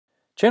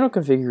Channel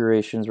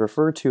configurations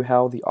refer to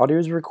how the audio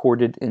is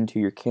recorded into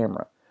your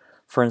camera.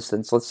 For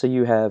instance, let's say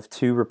you have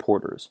two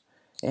reporters,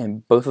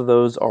 and both of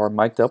those are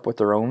mic'd up with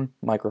their own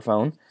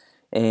microphone,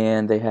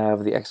 and they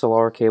have the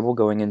XLR cable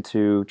going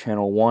into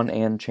channel 1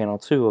 and channel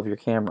 2 of your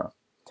camera.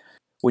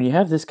 When you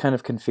have this kind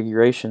of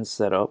configuration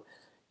set up,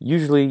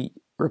 usually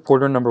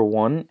reporter number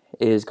 1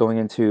 is going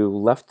into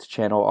left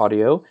channel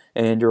audio,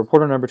 and your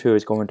reporter number 2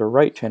 is going to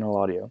right channel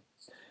audio.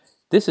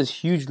 This is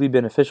hugely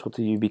beneficial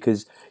to you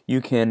because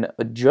you can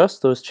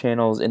adjust those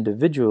channels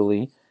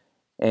individually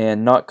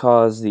and not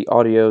cause the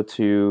audio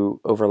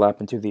to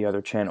overlap into the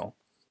other channel.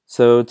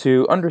 So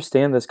to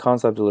understand this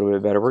concept a little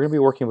bit better, we're going to be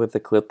working with the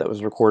clip that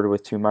was recorded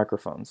with two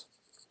microphones.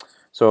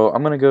 So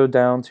I'm going to go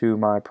down to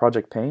my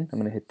project pane. I'm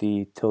going to hit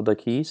the tilde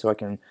key so I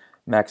can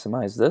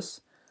maximize this.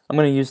 I'm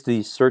going to use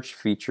the search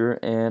feature,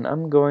 and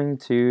I'm going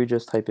to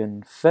just type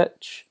in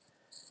fetch.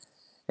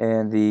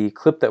 And the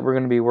clip that we're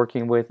going to be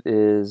working with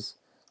is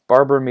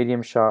Barber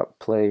medium shot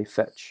play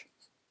fetch.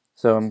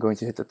 So I'm going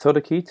to hit the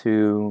tilde key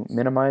to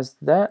minimize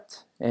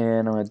that,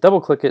 and I'm going to double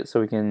click it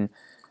so we can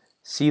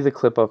see the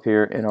clip up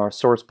here in our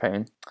source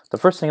pane. The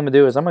first thing I'm going to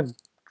do is I'm going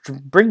to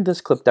bring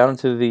this clip down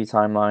into the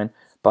timeline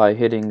by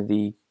hitting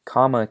the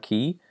comma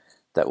key.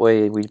 That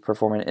way we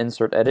perform an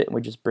insert edit and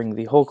we just bring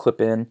the whole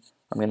clip in.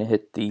 I'm going to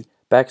hit the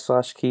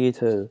backslash key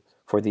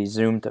for the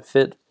zoom to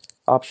fit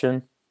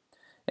option.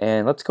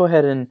 And let's go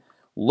ahead and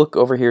look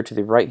over here to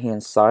the right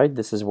hand side.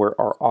 This is where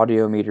our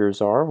audio meters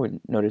are.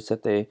 We notice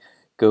that they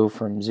go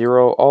from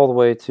 0 all the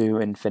way to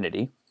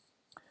infinity.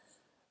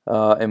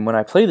 And when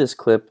I play this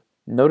clip,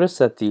 notice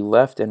that the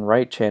left and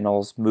right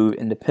channels move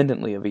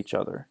independently of each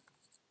other.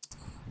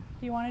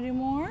 Do you want to do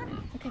more?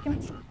 Okay, come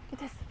on, get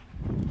this.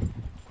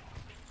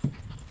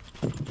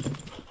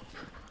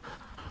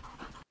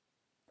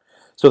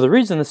 So the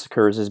reason this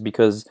occurs is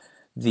because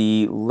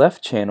the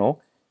left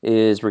channel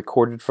is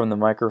recorded from the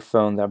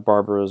microphone that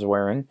Barbara is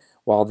wearing,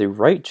 while the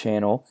right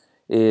channel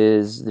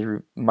is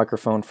the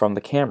microphone from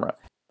the camera.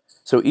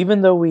 So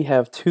even though we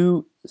have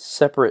two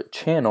separate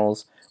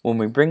channels, when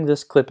we bring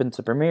this clip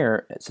into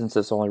Premiere, since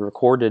it's only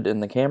recorded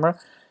in the camera,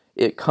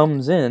 it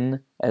comes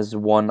in as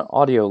one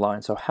audio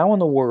line. So how in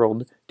the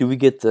world do we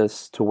get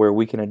this to where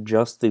we can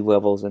adjust the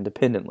levels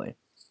independently?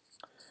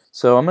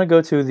 So I'm going to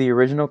go to the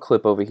original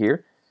clip over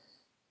here,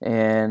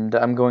 and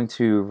I'm going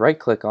to right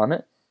click on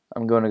it.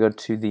 I'm going to go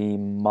to the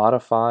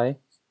Modify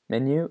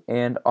menu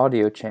and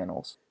Audio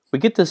Channels. We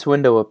get this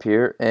window up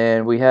here,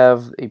 and we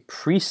have a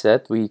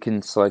preset. We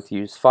can select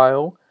Use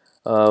File,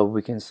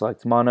 we can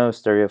select Mono,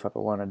 Stereo,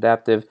 5.1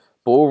 Adaptive,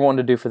 but what we want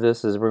to do for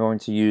this is we're going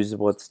to use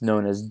what's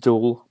known as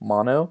Dual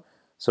Mono.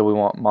 So we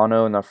want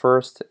Mono in the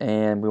first,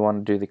 and we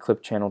want to do the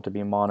clip channel to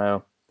be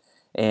Mono,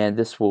 and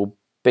this will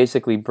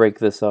basically break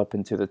this up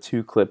into the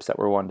two clips that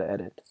we're wanting to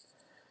edit.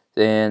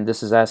 And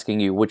this is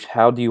asking you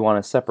how do you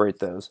want to separate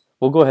those.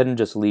 We'll go ahead and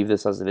just leave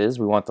this as it is.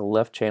 We want the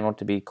left channel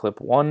to be clip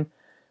 1,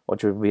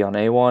 which will be on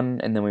A1,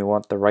 and then we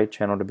want the right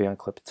channel to be on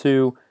clip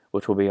 2,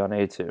 which will be on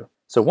A2.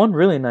 So one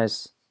really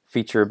nice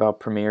feature about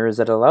Premiere is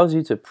that it allows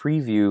you to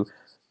preview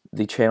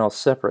the channels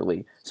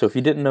separately. So if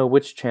you didn't know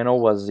which channel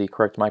was the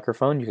correct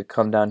microphone, you could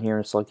come down here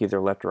and select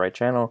either left or right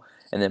channel,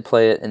 and then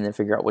play it, and then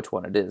figure out which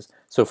one it is.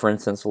 So for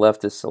instance,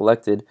 left is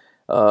selected.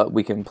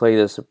 We can play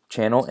this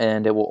channel,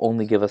 and it will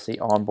only give us the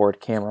onboard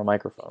camera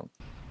microphone.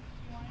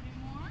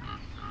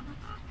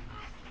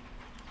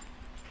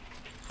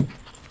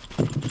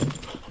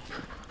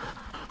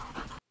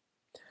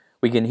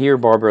 We can hear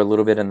Barbara a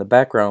little bit in the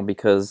background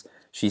because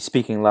she's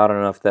speaking loud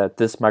enough that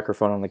this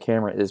microphone on the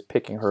camera is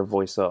picking her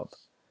voice up.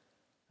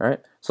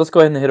 Alright, so let's go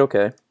ahead and hit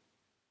OK.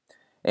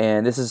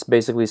 And this is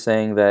basically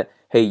saying that,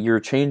 hey, you're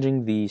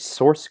changing the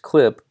source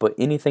clip, but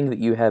anything that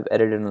you have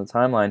edited in the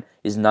timeline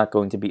is not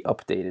going to be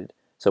updated.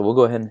 So we'll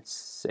go ahead and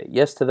say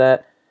yes to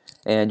that.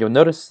 And you'll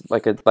notice,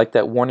 like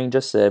that warning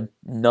just said,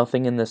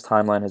 nothing in this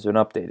timeline has been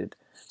updated.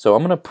 So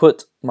I'm going to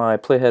put my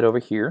playhead over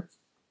here,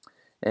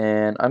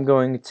 and I'm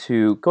going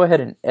to go ahead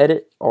and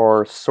edit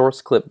our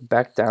source clip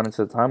back down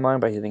into the timeline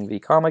by hitting the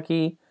comma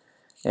key,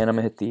 and I'm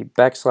going to hit the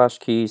backslash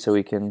key so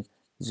we can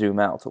zoom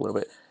out a little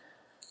bit.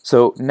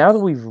 So now that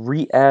we've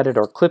re-added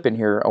our clip in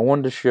here, I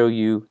wanted to show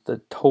you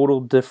the total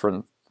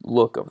different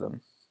look of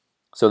them.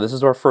 So this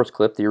is our first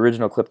clip, the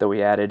original clip that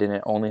we added, and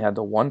it only had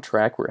the one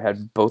track where it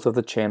had both of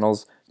the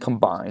channels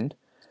combined.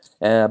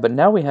 But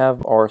now we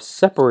have our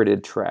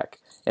separated track,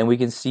 and we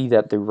can see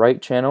that the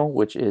right channel,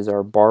 which is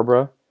our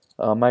Barbara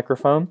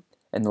microphone,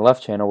 and the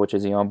left channel, which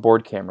is the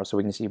onboard camera. So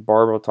we can see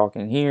Barbara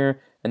talking here,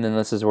 and then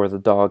this is where the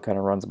dog kind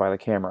of runs by the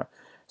camera.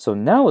 So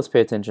now let's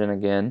pay attention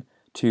again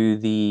to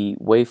the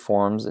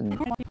waveforms and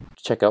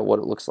check out what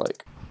it looks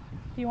like.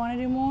 Do you want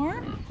to do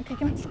more? Okay,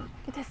 come on,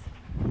 get this.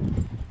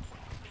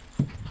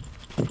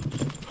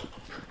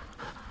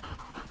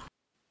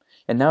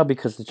 And now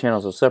because the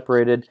channels are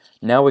separated,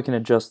 now we can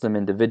adjust them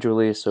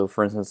individually. So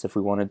for instance, if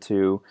we wanted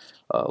to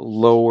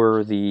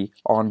lower the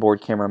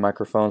onboard camera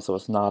microphone so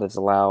it's not as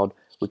loud,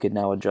 we could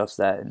now adjust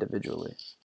that individually.